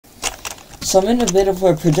So I'm in a bit of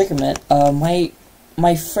a predicament. My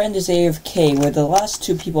friend is AFK, where the last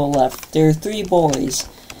two people left. There are 3 boys.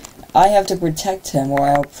 I have to protect him, or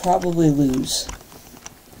I'll probably lose.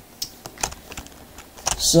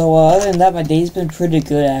 So, other than that, my day's been pretty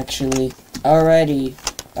good, actually. Alrighty.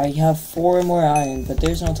 I have 4 more iron, but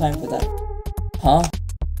there's no time for that. Huh?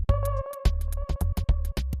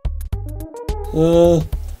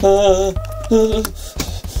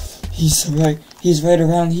 He's right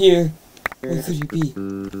around here. Where could he be?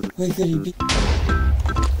 Where could he be?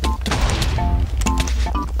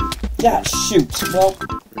 Yeah, shoot. Well,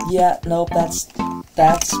 yeah, nope, that's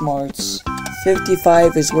smarts.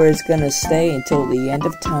 55 is where it's gonna stay until the end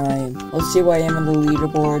of time. Let's see where I am on the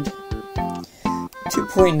leaderboard.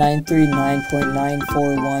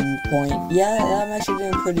 2.939.941 Yeah, I'm actually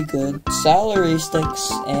doing pretty good. Salary sticks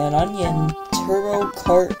and onion. Turbo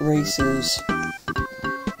kart races.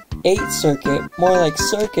 8th circuit, more like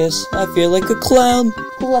circus. I feel like a clown.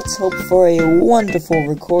 Let's hope for a wonderful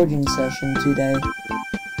recording session today.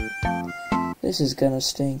 This is gonna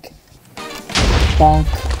stink. Bonk.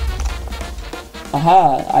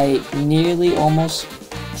 Aha, I nearly almost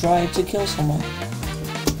tried to kill someone.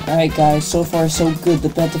 Alright guys, so far so good. The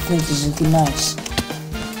bed defense is looking nice.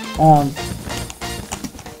 Alright.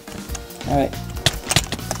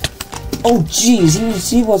 Oh jeez,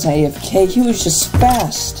 he wasn't AFK, he was just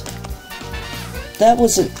fast. That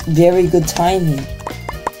was a very good timing.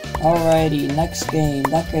 Alrighty, next game.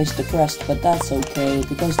 That guy's depressed, but that's okay,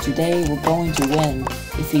 because today we're going to win.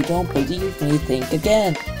 If you don't believe me, think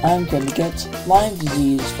again. I'm gonna get Lyme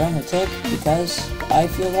disease from a tick, because I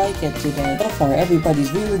feel like it today. So far,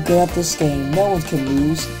 everybody's really good at this game. No one can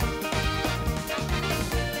lose.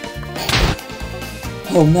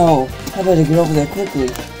 Oh no, I better get over there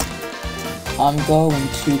quickly. I'm going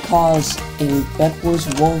to cause a Bed Wars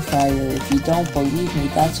Wolf fire. If you don't believe me,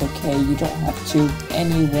 that's okay. You don't have to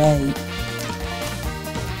anyway.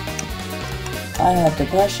 I have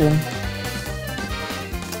depression.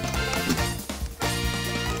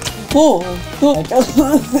 Oh!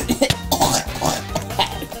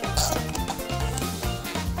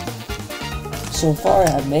 So far,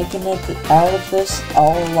 I'm making it out of this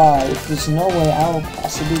all alive. There's no way I will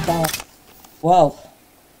possibly die. Well.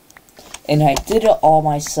 And I did it all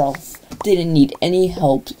myself. Didn't need any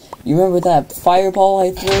help. You remember that fireball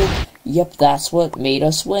I threw? Yep, that's what made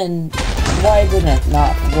us win. Why didn't it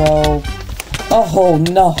not throw? Oh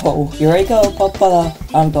no! Here I go, papa.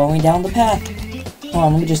 I'm going down the path. Hold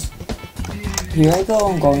on, let me just... Here I go,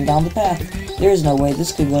 I'm going down the path. There's no way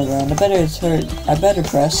this could go around. I better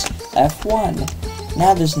press F1.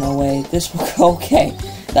 Now there's no way this will go. Okay,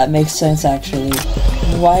 that makes sense actually.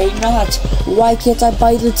 Why not? Why can't I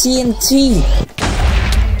buy the TNT?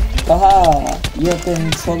 Aha! You've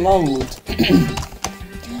been trolled.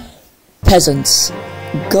 Peasants,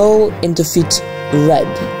 go and defeat Red.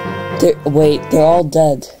 They're all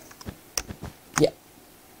dead. Yeah.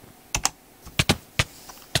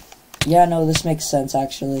 Yeah, no, this makes sense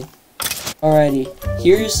actually. Alrighty,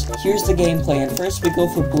 here's the game plan. First we go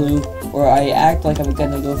for blue, or I act like I'm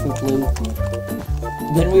gonna go for blue.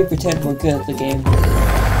 Then we pretend we're good at the game.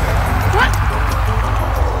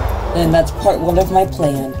 And that's part 1 of my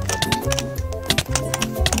plan.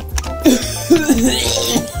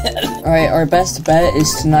 Alright, our best bet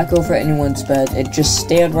is to not go for anyone's bed and just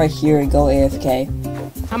stand right here and go AFK.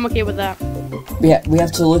 I'm okay with that. Yeah, we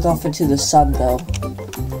have to look off into the sun though.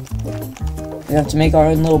 We have to make our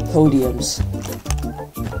own little podiums.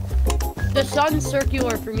 The sun's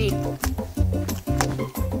circular for me.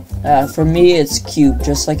 For me it's cube,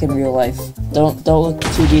 just like in real life. Don't look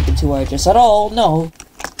too deep into our just at all, no.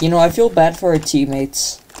 You know, I feel bad for our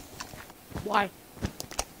teammates. Why?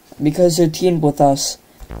 Because they're teamed with us.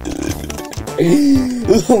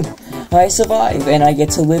 I survive, and I get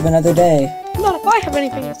to live another day. Not if I have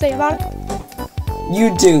anything to say about it.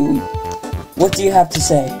 You do. What do you have to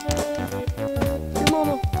say?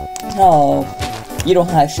 Mama. Oh, you don't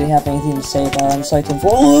actually have anything to say about it, so I can...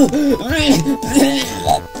 Well,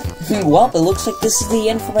 it looks like this is the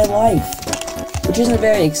end for my life. Which isn't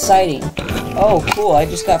very exciting. Oh, cool, I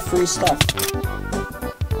just got free stuff.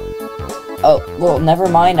 Oh, well, never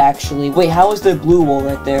mind, actually. Wait, how is there blue wool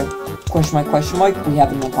right there? Question mark, we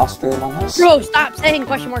have an imposter among us. Bro, stop saying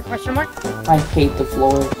question mark, question mark. I hate the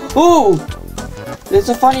floor. Ooh! There's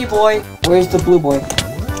a funny boy. Where's the blue boy?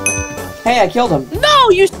 Hey, I killed him. No,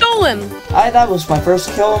 you stole him! That was my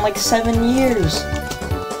first kill in like 7 years.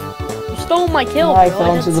 You stole my kill, I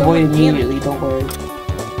fell into the void immediately, don't worry.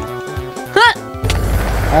 Huh!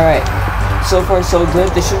 Alright, so far so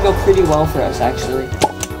good. This should go pretty well for us, actually.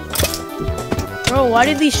 Bro, why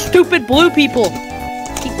did these stupid blue people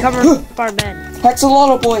keep cover up our bed.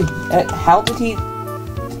 Hexalotl boy! How did he...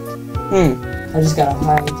 I just gotta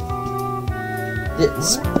hide.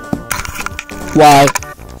 Why?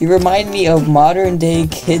 You remind me of modern day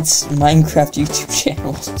kids Minecraft YouTube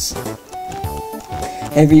channels.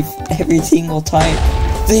 Every single time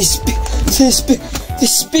they speak.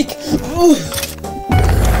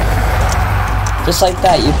 Just like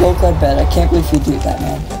that, you broke our bed. I can't believe you do that,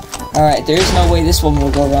 man. Alright, there's no way this one will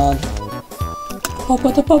go wrong.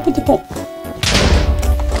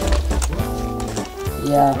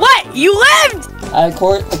 Yeah. What? You lived? Of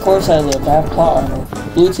course I lived. I have plot armor.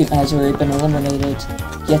 Blue team has already been eliminated.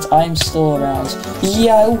 Yet I'm still around.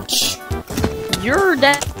 Youch! You're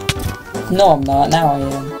dead. No, I'm not. Now I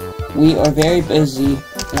am. We are very busy.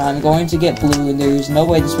 And I'm going to get blue, and there's no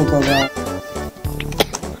way this will go wrong.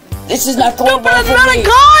 This is not going well for me!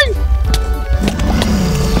 Gone!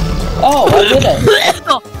 Oh, I did it!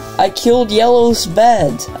 I killed Yellow's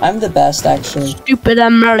bed. I'm the best, actually. Stupid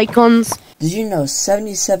Americans. Did you know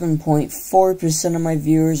 77.4% of my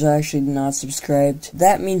viewers are actually not subscribed?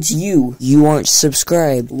 That means you aren't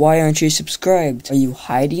subscribed. Why aren't you subscribed? Are you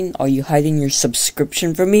hiding? Are you hiding your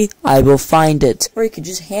subscription from me? I will find it. Or you could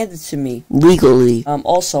just hand it to me. Legally.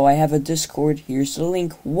 Also, I have a Discord. Here's the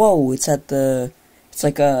link. Whoa, it's at the... It's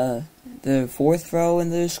like, the 4th row in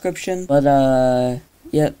the description. But,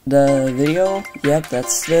 yeah, the video. Yep,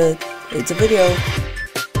 it's a video.